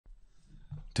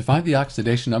To find the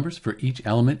oxidation numbers for each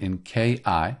element in Ki,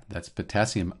 that's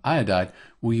potassium iodide,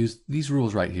 we'll use these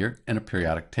rules right here in a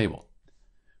periodic table.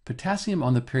 Potassium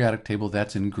on the periodic table,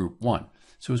 that's in group 1.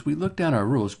 So as we look down our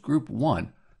rules, group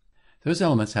 1, those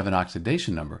elements have an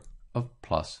oxidation number of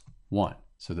 +1.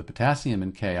 So the potassium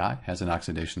in Ki has an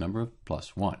oxidation number of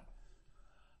 +1.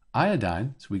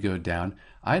 Iodine, as we go down,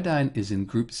 iodine is in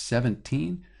group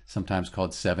 17, sometimes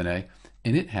called 7A,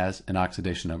 and it has an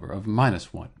oxidation number of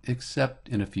 -1, except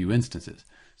in a few instances.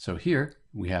 So here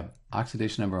we have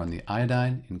oxidation number on the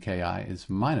iodine in Ki is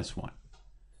 -1.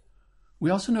 We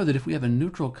also know that if we have a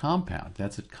neutral compound,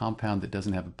 that's a compound that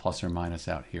doesn't have a plus or minus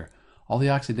out here, all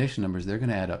the oxidation numbers, they're going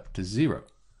to add up to 0.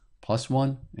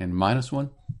 +1 and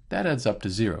 -1, that adds up to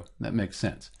 0. That makes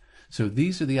sense. So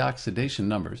these are the oxidation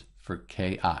numbers for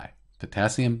Ki,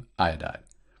 potassium iodide.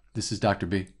 This is Dr.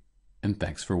 B, and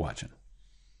thanks for watching.